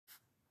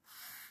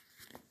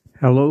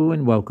Hello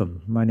and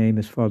welcome. My name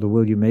is Father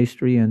William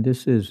Maestri, and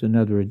this is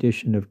another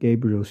edition of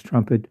Gabriel's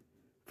Trumpet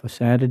for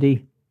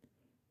Saturday,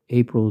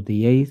 April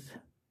the 8th,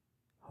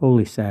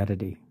 Holy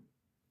Saturday.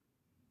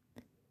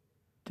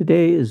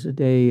 Today is a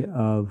day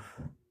of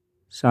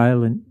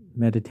silent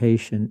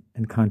meditation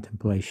and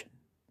contemplation.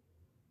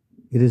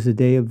 It is a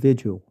day of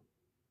vigil.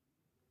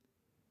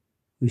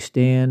 We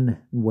stand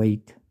and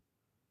wait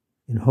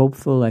in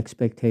hopeful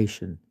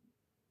expectation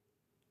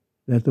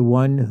that the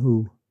one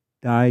who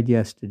died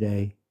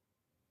yesterday,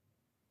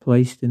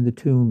 placed in the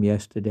tomb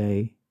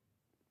yesterday,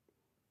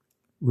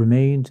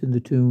 remains in the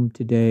tomb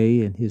today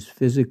in his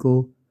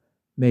physical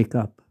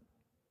makeup,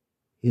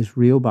 his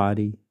real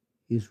body,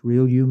 his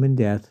real human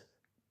death,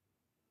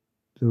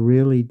 the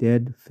really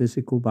dead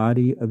physical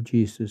body of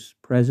Jesus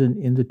present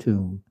in the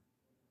tomb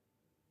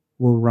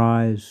will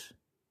rise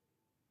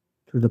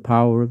through the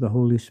power of the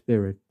Holy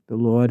Spirit, the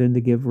Lord and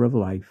the giver of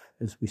life,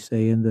 as we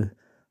say in the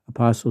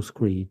Apostles'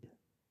 Creed,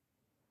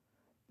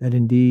 that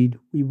indeed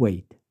we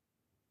wait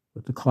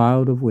with the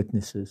cloud of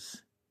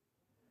witnesses,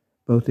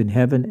 both in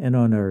heaven and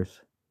on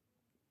earth,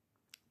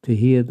 to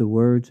hear the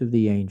words of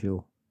the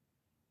angel.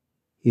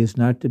 He is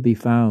not to be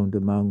found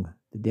among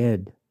the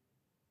dead,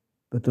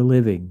 but the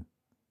living,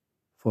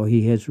 for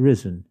he has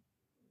risen,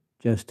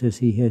 just as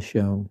he has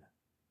shown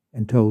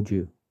and told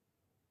you.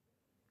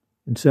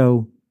 And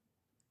so,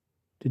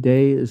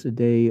 today is a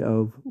day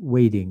of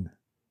waiting,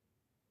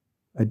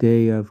 a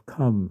day of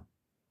come,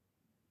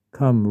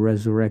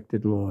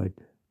 resurrected Lord.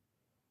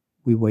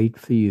 We wait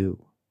for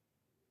you.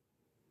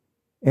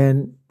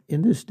 And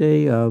in this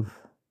day of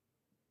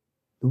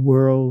the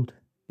world,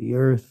 the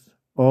earth,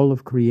 all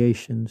of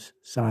creation's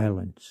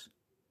silence,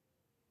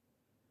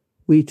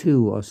 we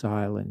too are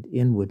silent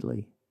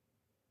inwardly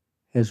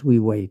as we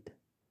wait,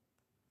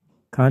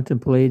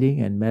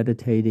 contemplating and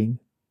meditating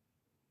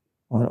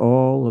on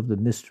all of the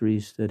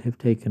mysteries that have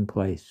taken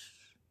place.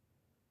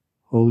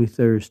 Holy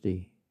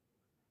Thursday,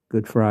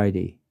 Good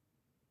Friday,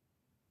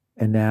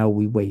 and now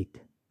we wait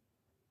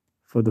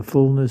for the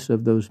fullness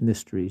of those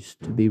mysteries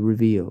to be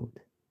revealed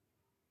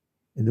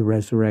in the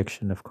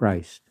resurrection of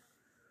Christ.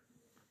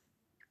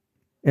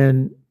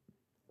 And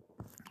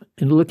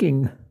in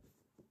looking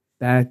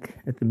back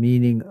at the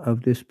meaning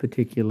of this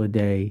particular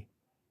day,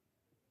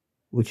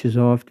 which is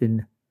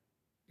often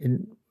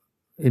in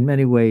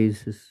many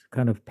ways is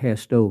kind of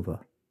passed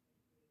over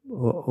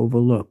or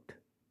overlooked.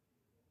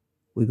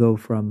 We go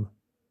from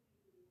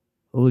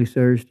Holy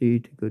Thursday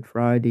to Good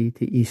Friday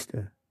to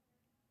Easter.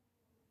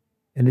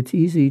 And it's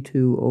easy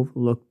to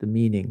overlook the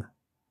meaning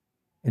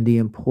and the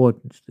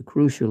importance, the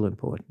crucial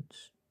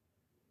importance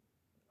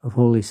of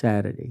Holy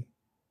Saturday.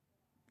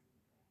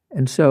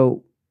 And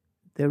so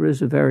there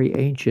is a very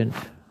ancient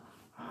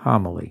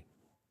homily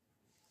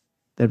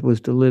that was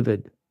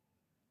delivered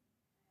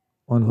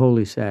on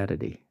Holy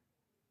Saturday.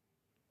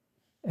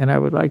 And I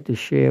would like to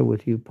share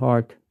with you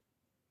part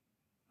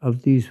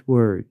of these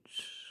words.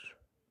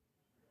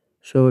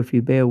 So if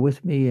you bear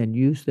with me and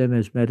use them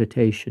as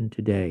meditation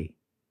today,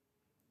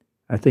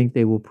 I think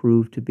they will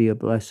prove to be a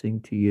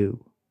blessing to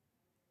you,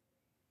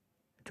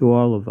 to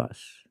all of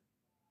us,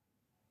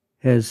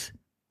 as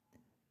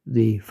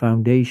the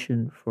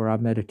foundation for our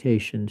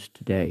meditations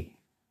today.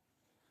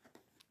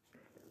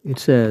 It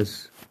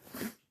says,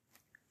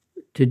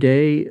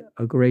 "Today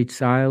a great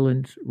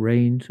silence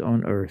reigns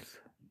on earth,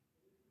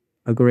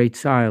 a great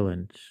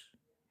silence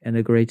and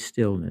a great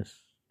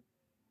stillness.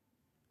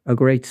 A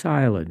great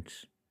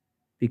silence,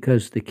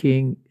 because the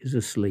King is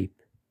asleep.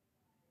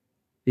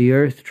 The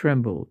earth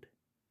trembled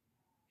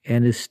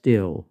and is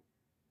still,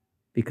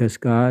 because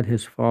God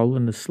has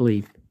fallen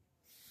asleep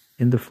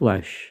in the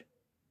flesh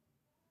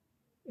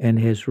and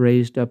has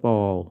raised up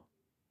all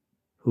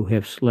who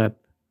have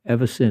slept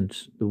ever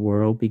since the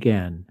world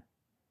began.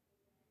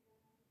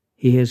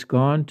 He has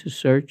gone to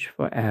search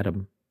for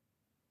Adam,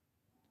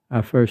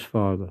 our first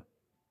father,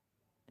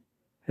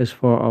 as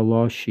for our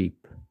lost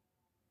sheep,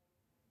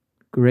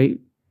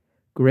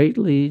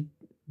 greatly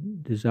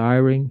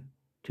desiring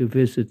to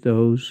visit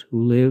those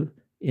who live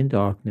in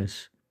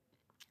darkness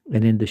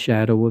and in the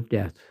shadow of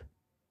death.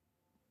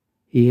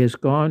 He has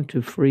gone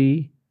to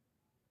free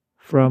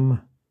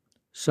from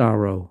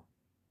sorrow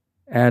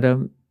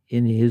Adam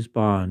in his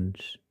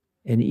bonds,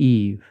 and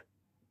Eve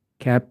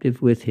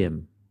captive with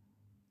him.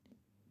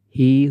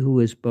 He who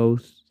is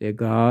both their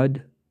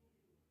God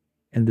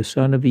and the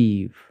son of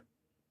Eve.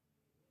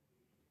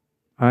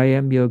 I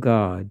am your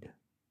God,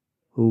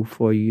 who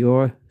for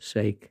your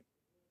sake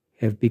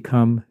have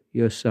become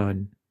your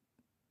son.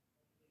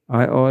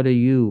 I order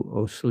you,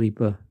 O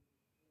sleeper,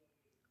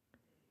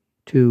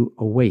 to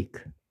awake.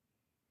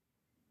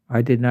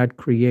 I did not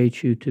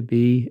create you to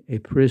be a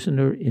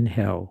prisoner in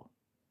hell.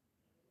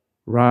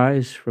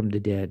 Rise from the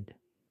dead,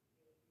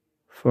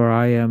 for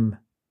I am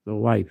the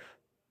life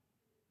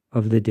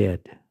of the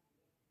dead."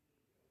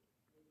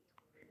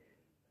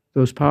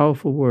 Those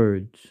powerful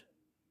words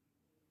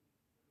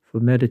for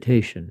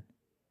meditation,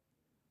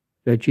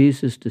 that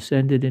Jesus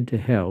descended into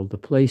hell, the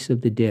place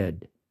of the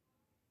dead,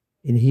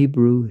 in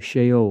Hebrew,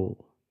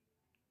 Sheol,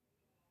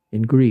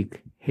 in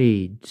Greek,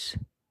 Hades,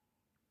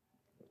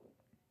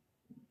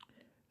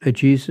 that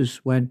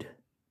Jesus went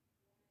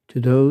to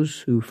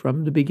those who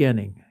from the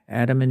beginning,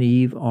 Adam and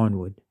Eve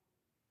onward,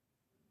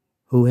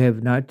 who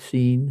have not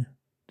seen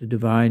the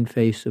divine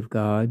face of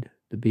God,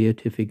 the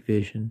beatific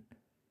vision,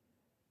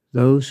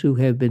 those who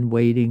have been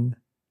waiting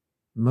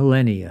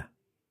millennia,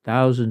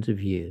 thousands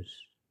of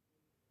years,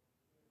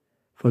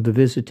 for the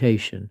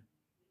visitation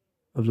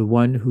of the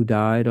one who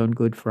died on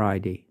Good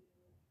Friday,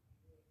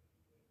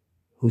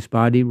 whose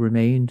body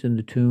remains in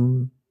the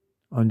tomb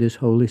on this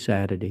Holy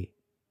Saturday,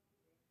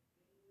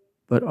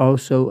 but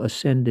also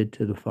ascended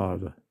to the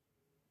Father.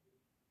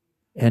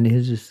 And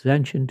his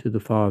ascension to the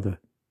Father,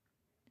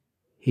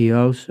 he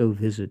also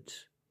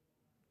visits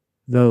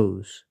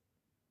those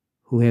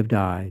who have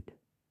died,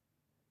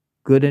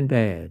 good and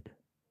bad,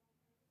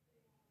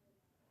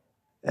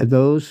 and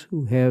those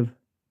who have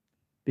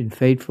been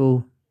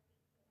faithful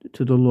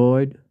to the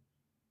Lord.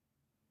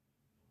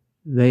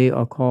 They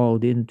are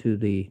called into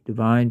the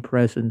divine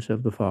presence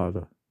of the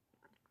Father.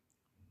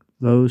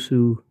 Those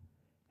who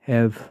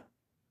have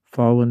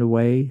fallen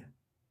away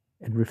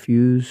and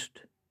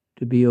refused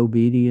to be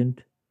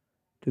obedient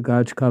to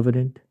God's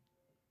covenant,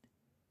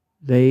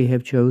 they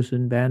have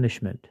chosen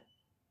banishment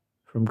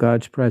from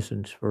God's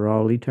presence for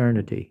all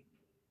eternity.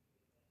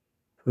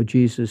 For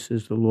Jesus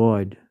is the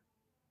Lord,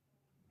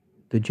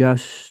 the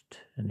just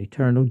and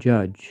eternal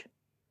judge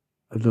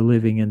of the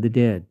living and the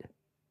dead.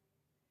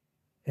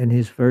 And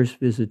his first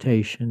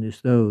visitation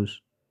is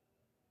those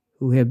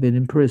who have been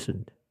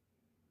imprisoned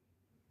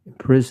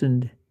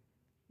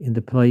in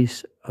the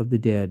place of the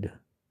dead,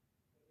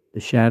 the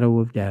shadow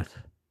of death.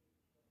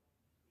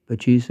 But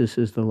Jesus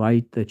is the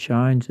light that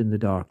shines in the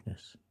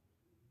darkness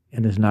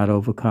and is not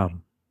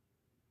overcome.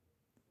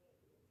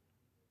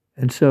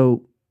 And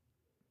so,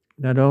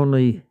 not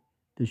only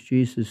does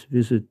Jesus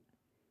visit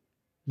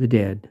the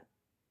dead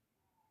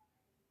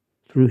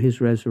through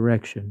his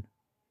resurrection,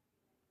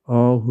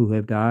 all who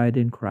have died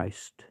in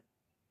Christ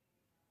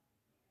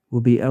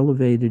will be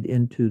elevated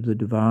into the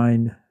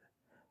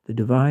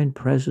divine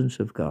presence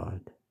of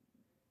God.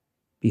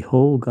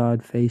 Behold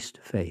God face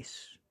to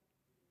face,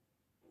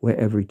 where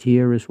every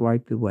tear is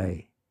wiped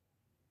away,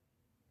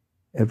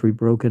 every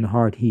broken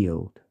heart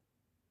healed,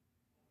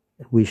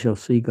 and we shall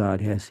see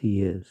God as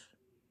he is,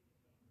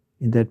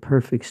 in that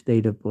perfect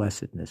state of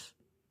blessedness,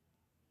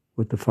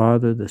 with the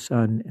Father, the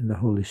Son, and the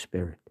Holy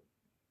Spirit.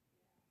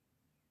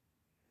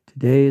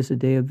 Today is a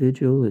day of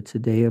vigil. It's a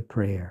day of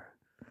prayer,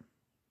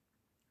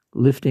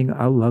 lifting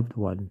our loved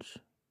ones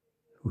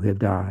who have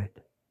died.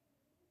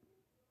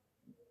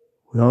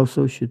 We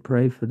also should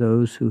pray for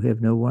those who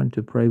have no one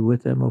to pray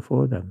with them or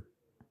for them,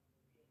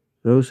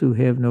 those who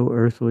have no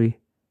earthly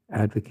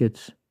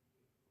advocates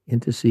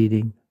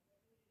interceding,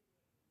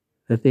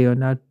 that they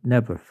are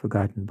never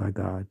forgotten by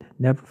God,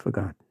 never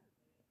forgotten.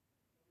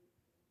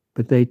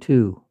 But they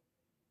too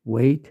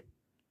wait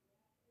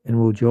and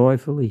will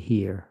joyfully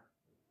hear,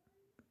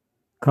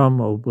 "Come,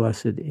 O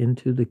blessed,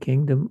 into the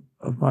kingdom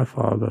of my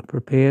Father,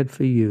 prepared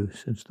for you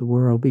since the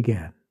world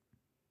began."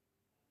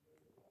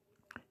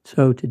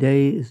 So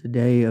today is a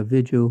day of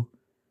vigil,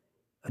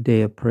 a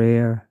day of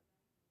prayer,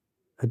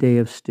 a day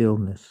of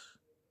stillness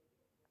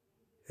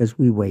as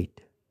we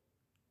wait.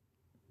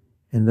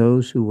 And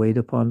those who wait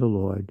upon the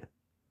Lord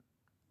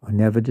are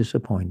never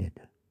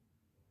disappointed.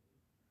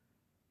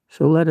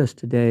 So let us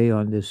today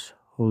on this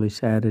Holy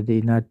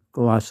Saturday not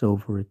gloss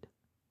over it.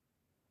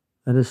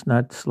 Let us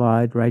not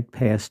slide right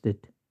past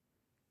it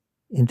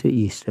into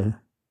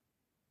Easter,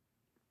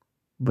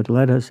 but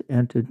let us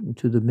enter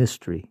into the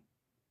mystery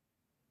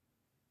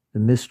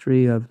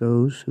of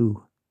those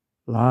who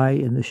lie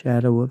in the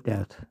shadow of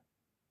death,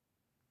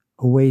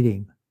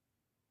 awaiting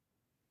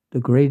the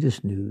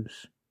greatest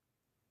news.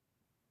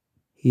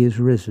 He is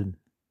risen.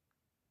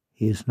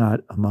 He is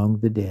not among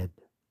the dead.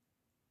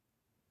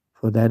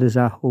 For that is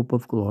our hope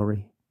of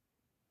glory.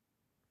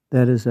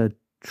 That is a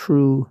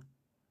true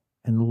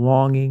and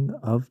longing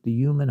of the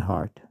human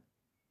heart,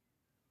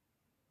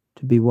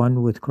 to be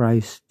one with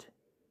Christ,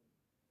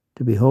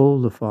 to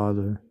behold the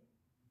Father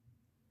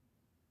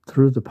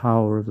through the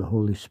power of the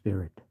Holy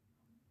Spirit,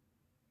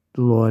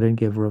 the Lord and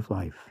giver of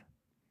life.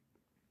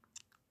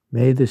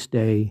 May this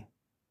day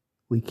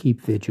we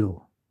keep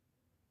vigil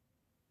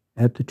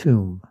at the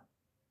tomb,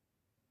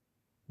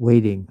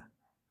 waiting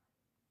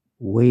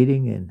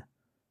in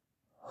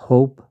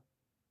hope,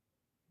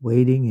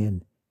 waiting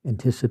in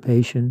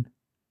anticipation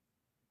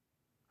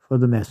for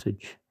the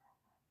message.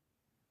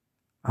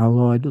 Our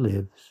Lord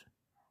lives,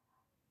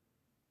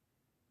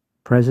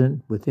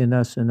 present within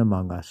us and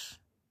among us.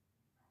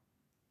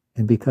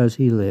 And because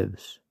he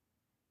lives,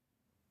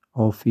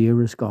 all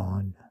fear is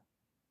gone.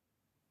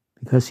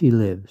 Because he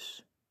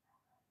lives,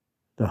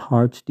 the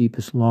heart's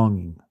deepest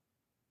longing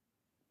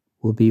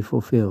will be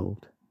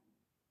fulfilled.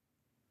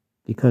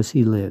 Because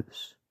he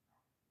lives,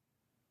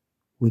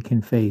 we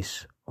can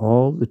face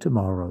all the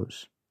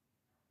tomorrows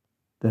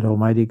that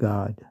Almighty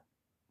God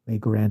may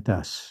grant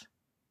us.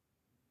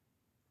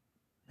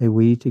 May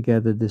we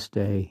together this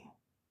day,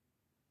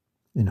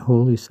 in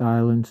holy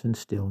silence and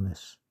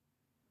stillness,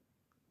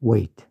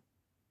 wait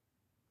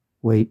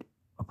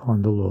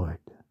upon the Lord.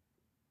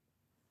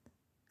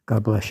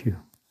 God bless you.